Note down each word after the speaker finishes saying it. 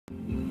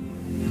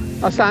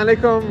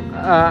Assalamualaikum.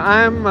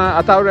 I am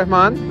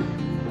Atta-ur-Rehman.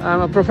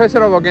 I'm a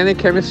professor of organic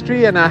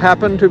chemistry and I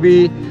happen to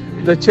be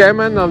the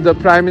chairman of the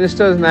Prime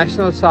Minister's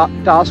National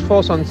Task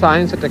Force on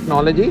Science and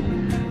Technology.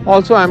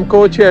 Also, I'm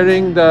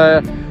co-chairing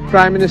the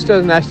Prime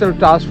Minister's National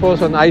Task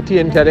Force on IT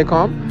and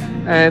Telecom.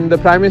 And the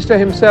Prime Minister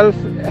himself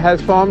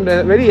has formed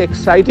a very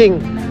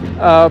exciting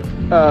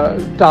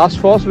task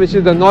force, which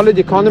is the Knowledge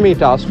Economy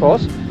Task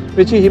Force,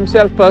 which he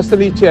himself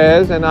personally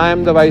chairs, and I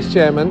am the vice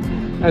chairman.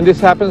 And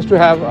this happens to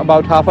have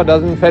about half a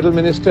dozen federal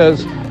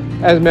ministers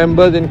as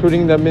members,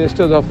 including the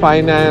ministers of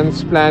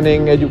finance,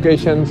 planning,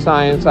 education,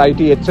 science, IT,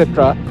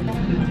 etc.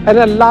 And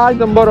a large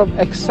number of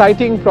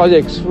exciting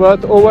projects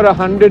worth over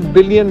 100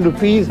 billion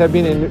rupees have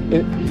been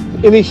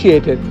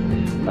initiated.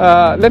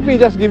 Let me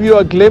just give you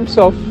a glimpse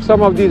of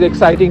some of these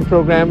exciting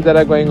programs that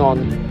are going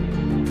on.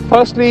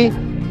 Firstly,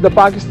 the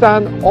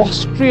Pakistan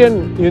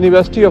Austrian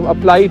University of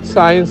Applied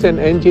Science and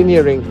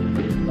Engineering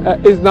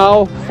is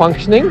now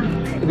functioning.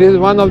 This is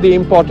one of the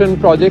important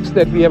projects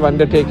that we have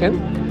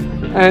undertaken,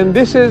 and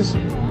this is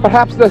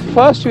perhaps the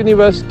first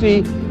university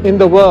in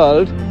the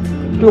world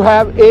to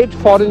have 8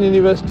 foreign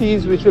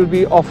universities which will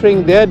be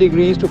offering their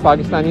degrees to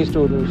Pakistani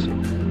students,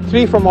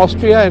 3 from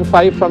Austria and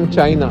 5 from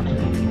China.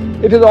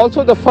 It is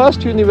also the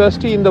first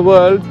university in the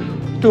world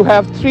to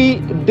have 3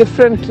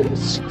 different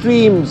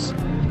streams.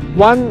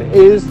 One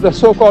is the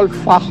so-called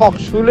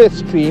Fachhochschule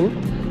stream,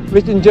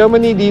 which in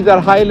Germany these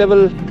are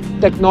high-level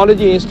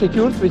technology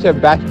institutes which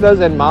have bachelor's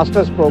and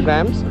master's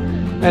programs,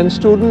 and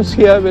students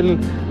here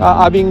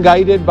are being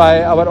guided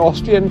by our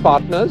Austrian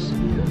partners.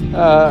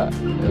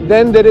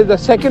 Then there is the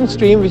second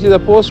stream, which is a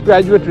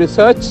postgraduate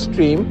research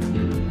stream,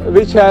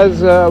 which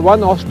has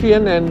 1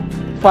 Austrian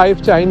and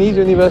 5 Chinese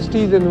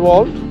universities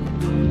involved.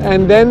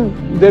 And then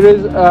there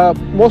is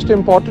most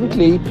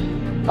importantly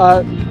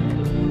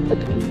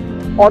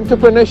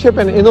entrepreneurship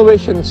and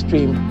innovation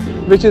stream,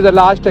 which is a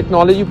large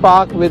technology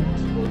park with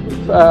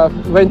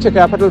venture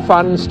capital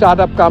funds,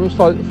 startup comes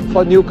for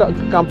new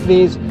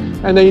companies,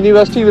 and the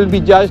university will be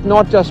judged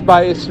not just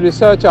by its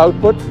research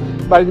output,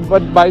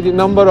 but by the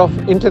number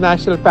of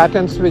international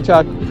patents which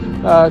are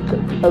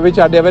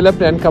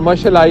developed and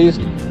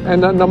commercialized,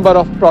 and the number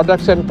of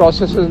products and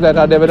processes that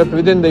are developed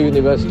within the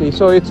university.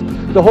 So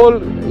the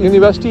whole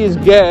university is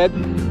geared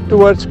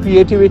towards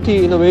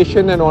creativity,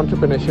 innovation and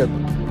entrepreneurship.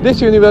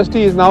 This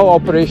university is now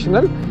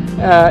operational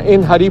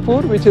in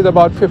Haripur, which is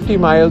about 50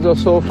 miles or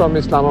so from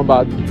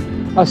Islamabad.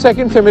 A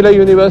second similar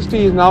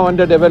university is now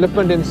under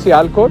development in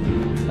Sialkot,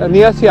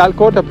 near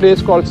Sialkot, a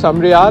place called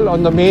Samrial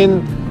on the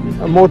main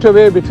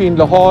motorway between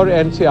Lahore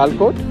and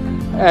Sialkot.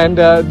 And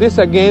this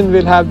again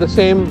will have the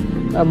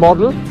same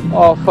model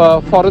of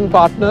foreign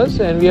partners,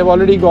 and we have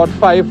already got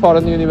 5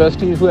 foreign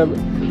universities who have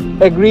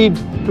agreed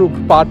to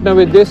partner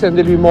with this, and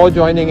there will be more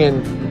joining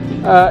in.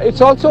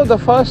 It's also the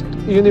first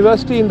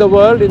university in the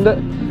world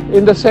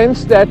in the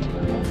sense that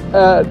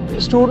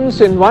students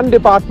in one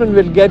department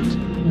will get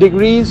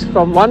degrees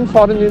from one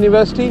foreign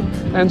university,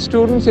 and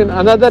students in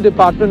another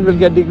department will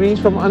get degrees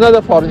from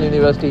another foreign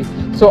university.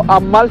 So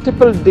a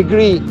multiple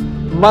degree,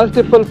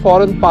 multiple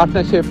foreign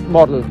partnership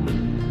model.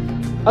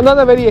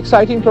 Another very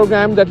exciting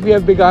program that we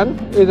have begun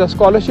is a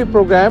scholarship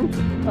program.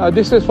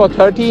 This is for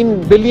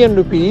 13 billion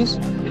rupees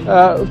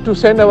to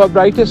send our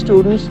brightest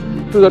students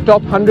to the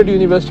top 100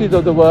 universities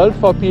of the world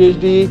for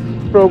PhD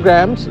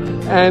programs,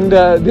 and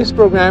this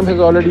program has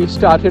already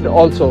started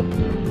also.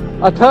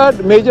 A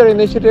third major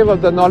initiative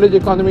of the Knowledge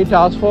Economy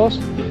Task Force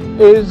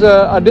is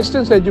a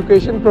distance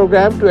education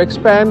program to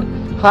expand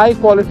high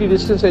quality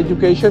distance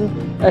education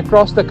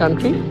across the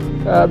country,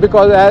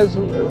 because as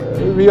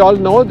we all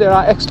know, there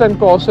are excellent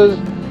courses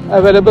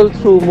available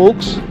through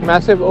MOOCs,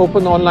 massive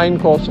open online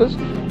courses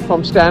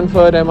from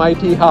Stanford,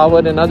 MIT,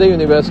 Harvard and other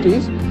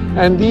universities,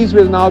 and these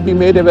will now be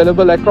made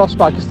available across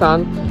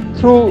Pakistan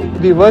through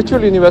the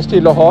Virtual University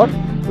Lahore,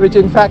 which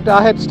in fact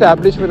I had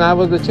established when I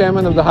was the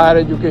chairman of the Higher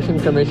Education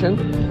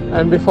Commission,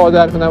 and before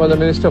that when I was the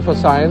Minister for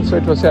Science, so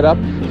it was set up.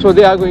 So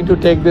they are going to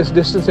take this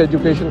distance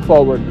education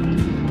forward.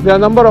 There are a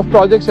number of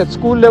projects at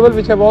school level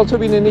which have also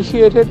been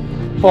initiated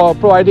for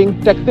providing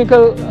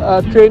technical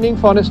training.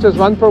 For instance,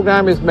 one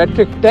program is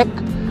Metric Tech,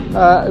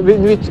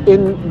 in which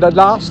in the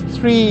last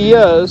 3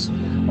 years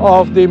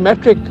of the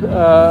metric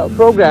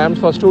programs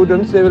for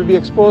students, they will be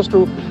exposed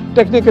to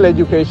technical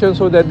education,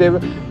 so that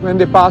when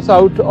they pass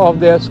out of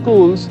their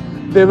schools,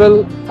 they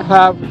will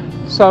have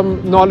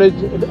some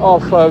knowledge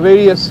of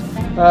various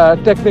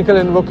technical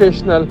and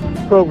vocational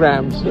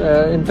programs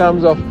in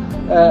terms of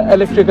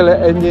electrical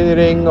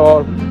engineering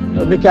or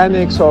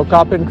mechanics or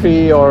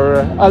carpentry or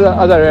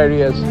other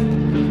areas.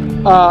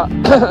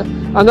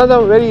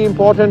 Another very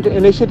important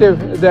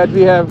initiative that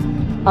we have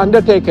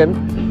undertaken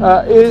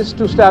is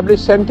to establish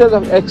centers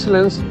of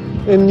excellence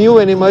in new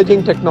and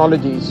emerging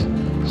technologies.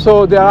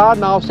 So there are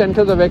now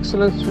centers of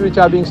excellence which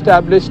are being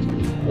established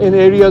in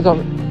areas of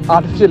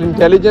artificial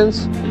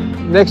intelligence,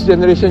 next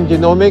generation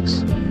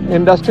genomics,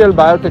 industrial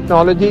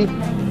biotechnology,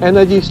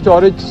 energy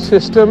storage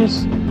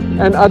systems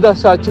and other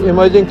such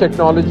emerging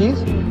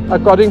technologies.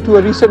 According to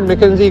a recent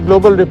McKinsey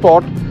global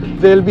report,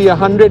 there will be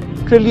 100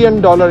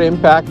 trillion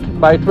impact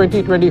by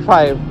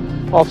 2025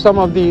 of some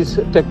of these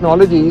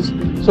technologies.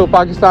 So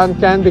Pakistan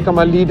can become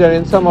a leader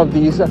in some of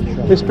these.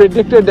 It's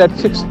predicted that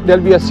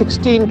there'll be a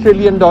 $16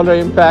 trillion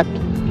impact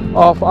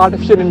of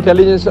artificial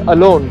intelligence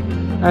alone.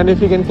 And if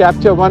we can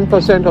capture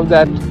 1% of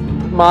that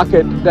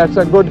market, that's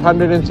a good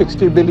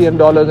 $160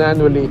 billion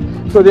annually.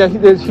 So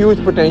there's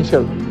huge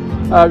potential.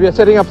 We are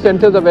setting up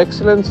centers of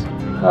excellence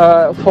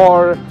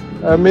for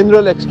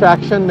mineral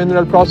extraction,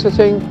 mineral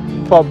processing,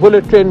 for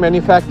bullet train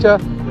manufacture,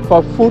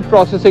 for food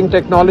processing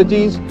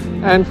technologies,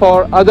 and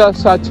for other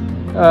such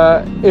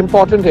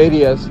important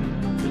areas.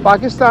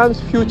 Pakistan's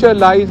future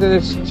lies in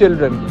its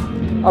children.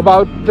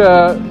 About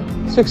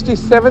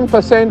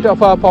 67%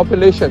 of our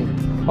population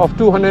of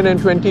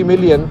 220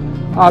 million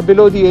are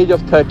below the age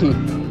of 30.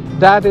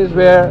 That is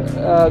where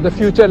the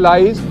future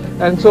lies.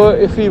 And so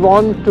if we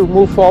want to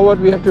move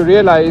forward, we have to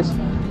realize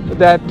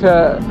that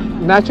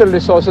natural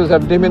resources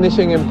have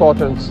diminishing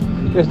importance.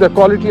 It's the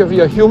quality of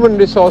your human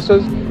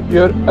resources,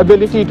 your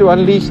ability to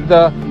unleash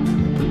the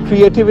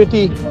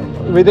creativity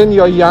within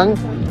your young,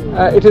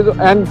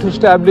 and to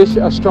establish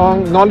a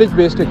strong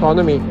knowledge-based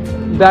economy.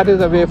 That is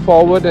the way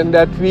forward, and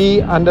that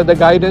we, under the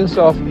guidance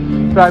of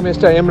Prime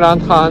Minister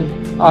Imran Khan,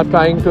 are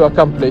trying to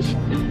accomplish.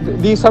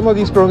 Some of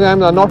these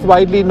programs are not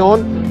widely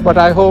known, but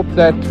I hope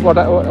that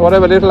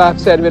whatever little I've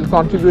said will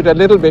contribute a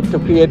little bit to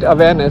create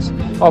awareness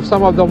of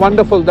some of the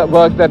wonderful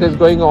work that is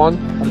going on.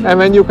 And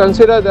when you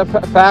consider the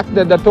fact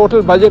that the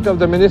total budget of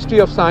the Ministry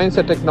of Science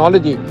and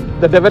Technology,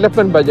 the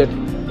development budget,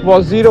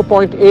 was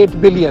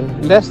 0.8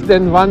 billion, less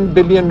than 1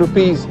 billion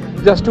rupees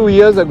just 2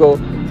 years ago.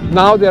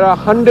 Now there are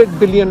 100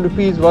 billion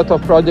rupees worth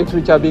of projects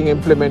which are being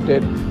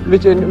implemented,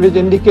 which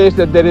indicates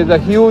that there is a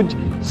huge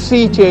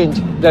sea change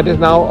that is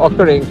now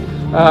occurring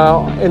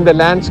in the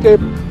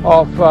landscape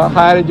of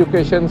higher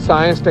education,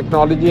 science,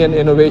 technology and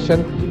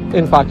innovation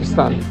in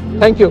Pakistan.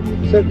 Thank you.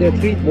 Sir, there are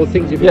three more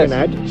things if you can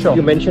add. Sure.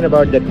 You mentioned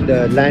about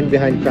the land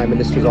behind Prime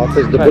Minister's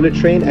office, the bullet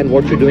train, and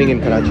what you're doing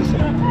in Karachi, sir.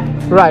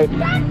 Right.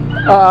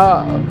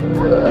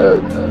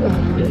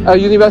 A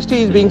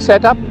university is being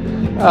set up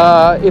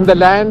in the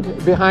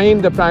land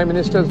behind the Prime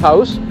Minister's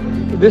house.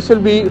 This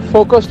will be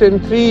focused in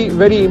three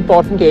very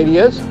important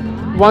areas.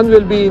 One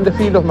will be in the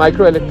field of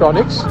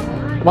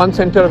microelectronics, one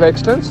center of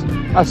excellence.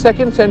 A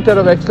second center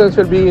of excellence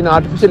will be in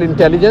artificial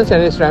intelligence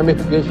and its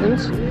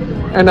ramifications.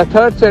 And a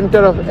third center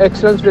of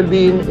excellence will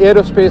be in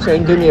aerospace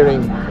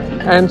engineering.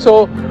 And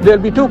so there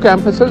will be two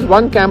campuses.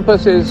 One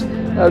campus is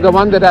the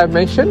one that I've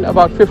mentioned,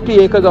 about 50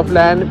 acres of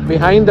land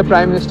behind the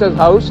Prime Minister's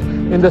house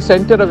in the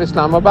center of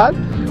Islamabad.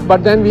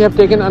 But then we have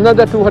taken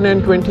another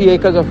 220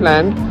 acres of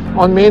land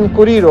on Main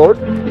Kuri Road,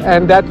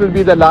 and that will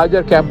be the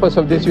larger campus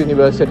of this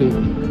university.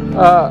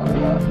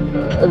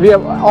 We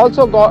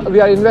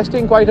are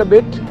investing quite a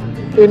bit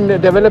in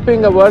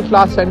developing a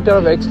world-class center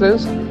of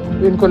excellence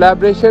in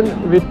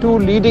collaboration with two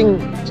leading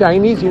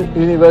Chinese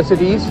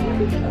universities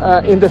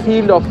in the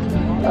field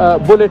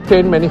of bullet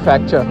train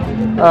manufacture.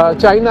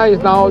 China is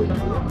now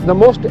the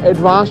most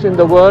advanced in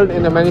the world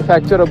in the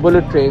manufacture of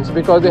bullet trains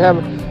because they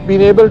have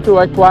been able to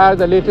acquire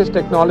the latest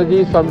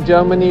technologies from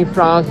Germany,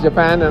 France,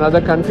 Japan and other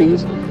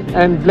countries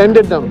and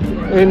blended them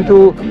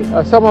into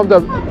some of the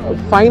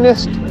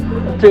finest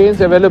trains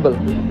available.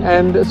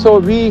 And so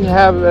we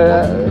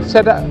are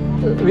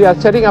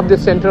setting up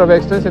this center of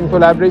excellence in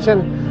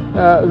collaboration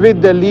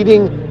with the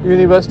leading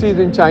universities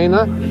in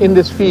China in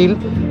this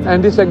field,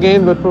 and this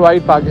again will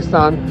provide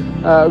Pakistan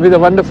with a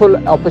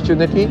wonderful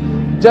opportunity.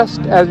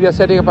 Just as we are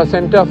setting up a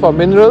center for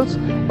minerals,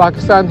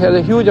 Pakistan has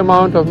a huge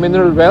amount of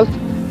mineral wealth,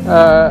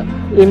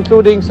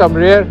 including some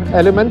rare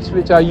elements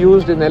which are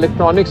used in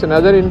electronics and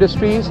other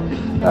industries,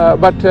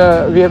 but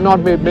we have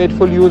not made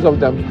full use of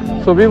them.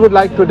 So we would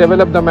like to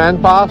develop the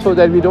manpower so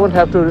that we don't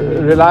have to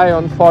rely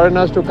on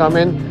foreigners to come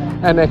in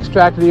and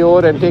extract the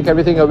ore and take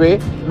everything away.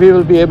 We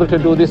will be able to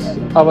do this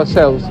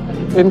ourselves.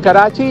 In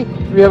Karachi,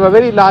 we have a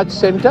very large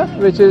center,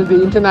 which is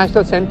the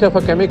International Center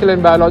for Chemical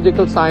and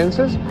Biological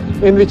Sciences,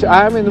 in which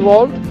I am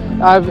involved.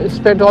 I've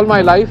spent all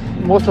my life,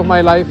 most of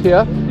my life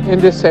here in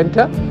this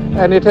center,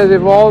 and it has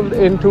evolved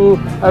into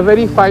a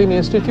very fine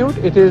institute.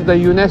 It is the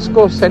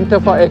UNESCO Center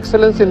for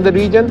Excellence in the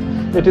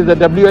region. It is the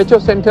WHO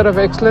Center of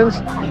Excellence.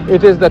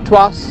 It is the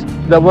TWAS,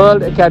 the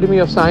World Academy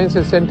of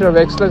Sciences Center of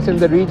Excellence in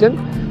the region,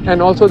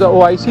 and also the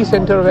OIC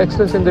Center of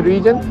Excellence in the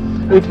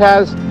region. It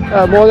has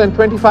more than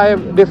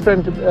 25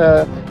 different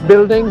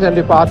buildings and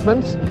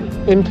departments,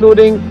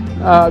 including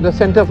the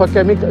Center for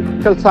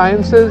Chemical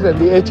Sciences and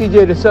the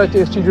HEJ Research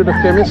Institute of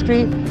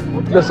Chemistry,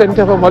 the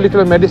Center for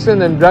Molecular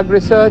Medicine and Drug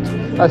Research,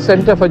 a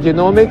Center for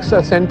Genomics,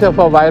 a Center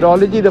for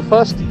Virology, the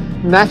first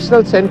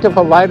National Center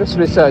for Virus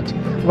Research,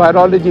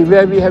 Virology,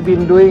 where we have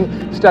been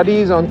doing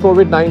studies on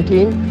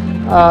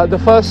COVID-19, the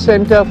first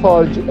Center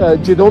for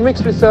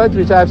Genomics Research,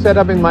 which I have set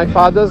up in my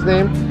father's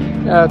name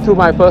through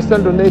my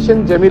personal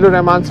donation,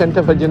 Atta-ur-Rehman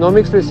Center for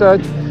Genomics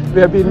Research,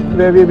 where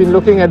we've been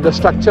looking at the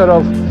structure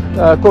of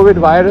COVID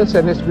virus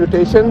and its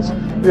mutations.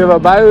 We have a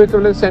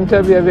bioequivalence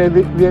center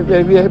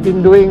where we have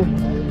been doing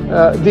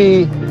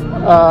the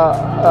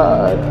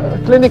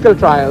clinical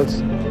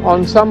trials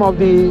on some of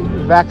the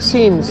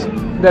vaccines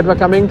that were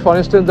coming. For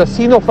instance, the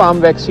Sinopharm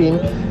vaccine,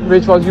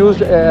 which was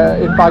used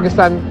in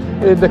Pakistan,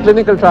 the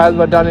clinical trials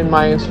were done in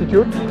my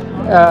institute.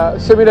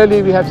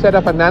 Similarly, we have set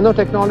up a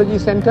nanotechnology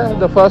center,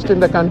 the first in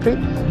the country.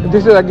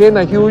 This is again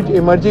a huge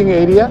emerging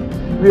area.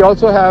 We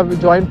also have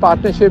joint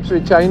partnerships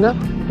with China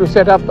to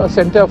set up a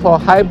center for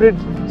hybrid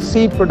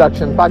seed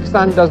production.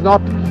 Pakistan does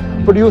not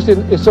produce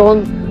its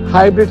own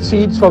hybrid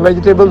seeds for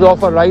vegetables or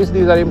for rice.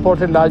 These are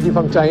imported largely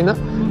from China.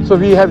 So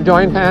we have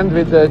joined hands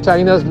with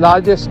China's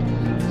largest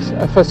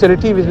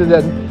facility, which is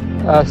the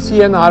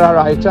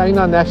CNRRI,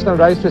 China National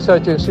Rice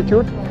Research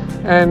Institute.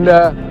 And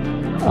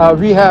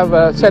we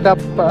have set up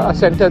a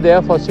center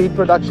there for seed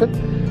production.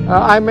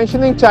 I'm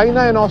mentioning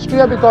China and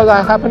Austria because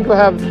I happen to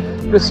have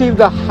received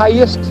the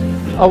highest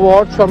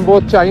awards from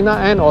both China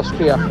and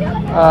Austria.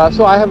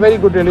 So I have very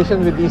good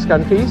relations with these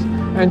countries,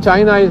 and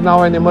China is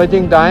now an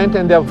emerging giant,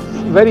 and they're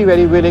very,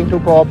 very willing to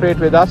cooperate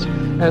with us.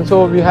 And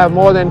so we have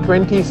more than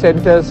 20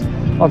 centers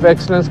of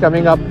excellence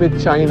coming up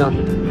with China,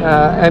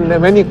 and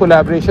many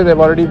collaborations have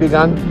already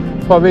begun,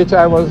 for which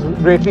I was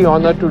greatly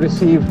honored to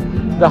receive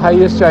the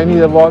highest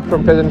Chinese award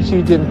from President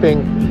Xi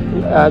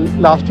Jinping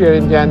last year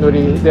in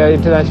January, their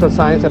International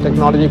Science and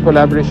Technology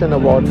Collaboration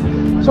Award.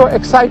 So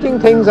exciting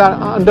things are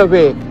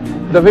underway.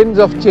 The winds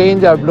of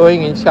change are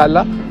blowing,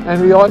 inshallah,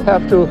 and we all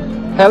have to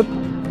help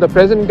the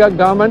present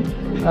government,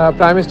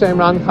 Prime Minister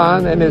Imran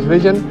Khan and his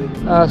vision,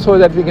 so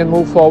that we can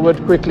move forward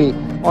quickly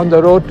on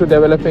the road to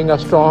developing a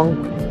strong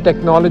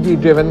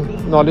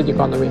technology-driven knowledge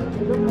economy.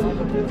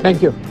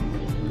 Thank you.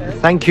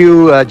 Thank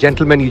you,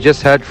 gentlemen. You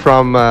just heard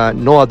from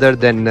no other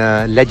than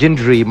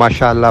legendary,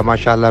 mashallah,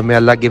 mashallah, may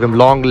Allah give him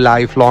long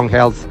life, long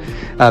health,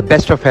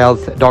 best of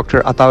health,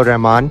 Dr.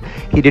 Atta-ur-Rehman.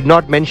 He did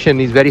not mention,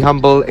 he's very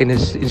humble, in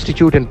his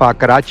institute in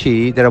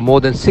Karachi, there are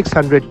more than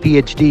 600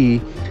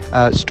 PhD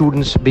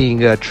students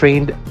being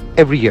trained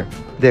every year.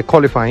 They're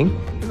qualifying.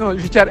 No,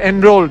 which are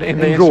enrolled in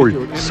the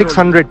institute.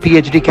 600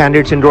 PhD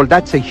candidates enrolled.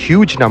 That's a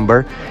huge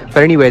number.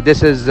 But anyway,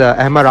 this is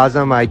Ahmad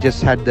Azam. I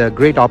just had the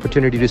great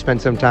opportunity to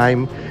spend some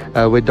time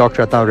with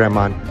Dr.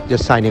 Atta-ur-Rehman.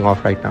 Just signing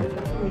off right now.